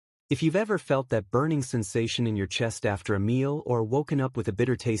If you've ever felt that burning sensation in your chest after a meal or woken up with a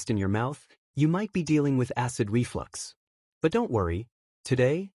bitter taste in your mouth, you might be dealing with acid reflux. But don't worry.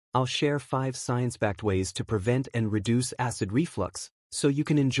 Today, I'll share 5 science-backed ways to prevent and reduce acid reflux so you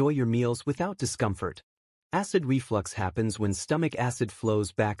can enjoy your meals without discomfort. Acid reflux happens when stomach acid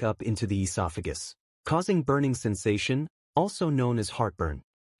flows back up into the esophagus, causing burning sensation, also known as heartburn.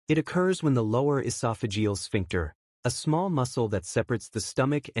 It occurs when the lower esophageal sphincter, a small muscle that separates the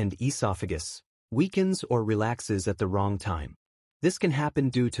stomach and esophagus, weakens or relaxes at the wrong time. This can happen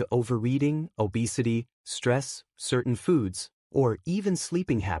due to overeating, obesity, stress, certain foods, or even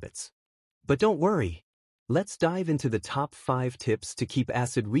sleeping habits. But don't worry. Let's dive into the top 5 tips to keep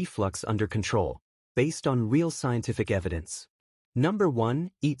acid reflux under control, based on real scientific evidence. Number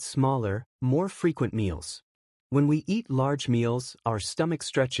 1, eat smaller, more frequent meals. When we eat large meals, our stomach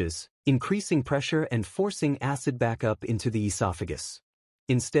stretches, increasing pressure and forcing acid back up into the esophagus.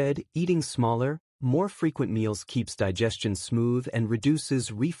 Instead, eating smaller, more frequent meals keeps digestion smooth and reduces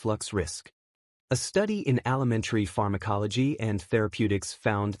reflux risk. A study in alimentary pharmacology and therapeutics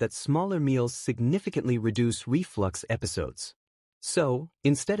found that smaller meals significantly reduce reflux episodes. So,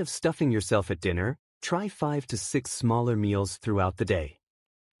 instead of stuffing yourself at dinner, try 5 to 6 smaller meals throughout the day.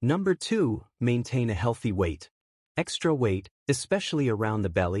 Number 2, maintain a healthy weight. Extra weight, especially around the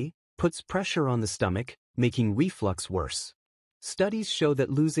belly, puts pressure on the stomach, making reflux worse. Studies show that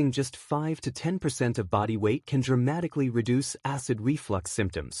losing just 5 to 10% of body weight can dramatically reduce acid reflux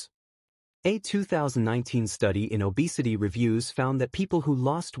symptoms. A 2019 study in obesity reviews found that people who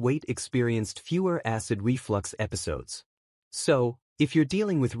lost weight experienced fewer acid reflux episodes. So, if you're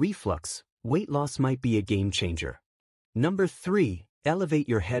dealing with reflux, weight loss might be a game changer. Number 3, elevate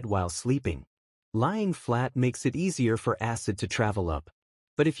your head while sleeping. Lying flat makes it easier for acid to travel up.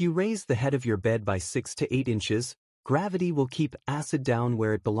 But if you raise the head of your bed by 6 to 8 inches, gravity will keep acid down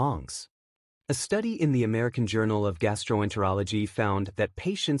where it belongs. A study in the American Journal of Gastroenterology found that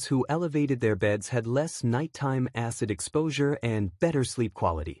patients who elevated their beds had less nighttime acid exposure and better sleep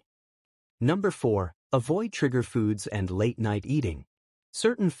quality. Number 4, avoid trigger foods and late-night eating.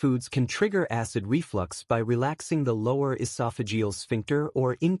 Certain foods can trigger acid reflux by relaxing the lower esophageal sphincter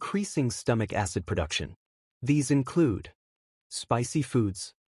or increasing stomach acid production. These include spicy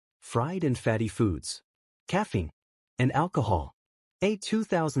foods, fried and fatty foods, caffeine, and alcohol. A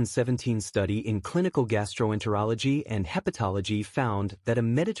 2017 study in clinical gastroenterology and hepatology found that a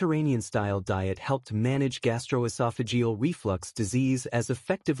Mediterranean-style diet helped manage gastroesophageal reflux disease as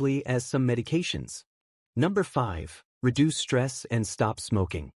effectively as some medications. Number 5, reduce stress and stop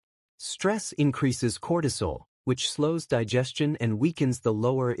smoking. Stress increases cortisol, which slows digestion and weakens the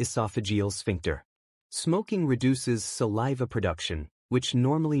lower esophageal sphincter. Smoking reduces saliva production, which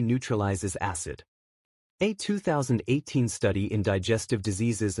normally neutralizes acid. A 2018 study in digestive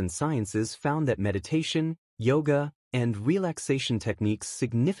diseases and sciences found that meditation, yoga, and relaxation techniques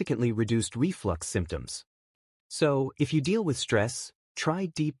significantly reduced reflux symptoms. So, if you deal with stress, try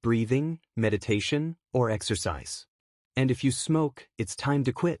deep breathing, meditation, or exercise. And if you smoke, it's time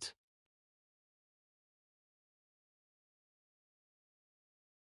to quit.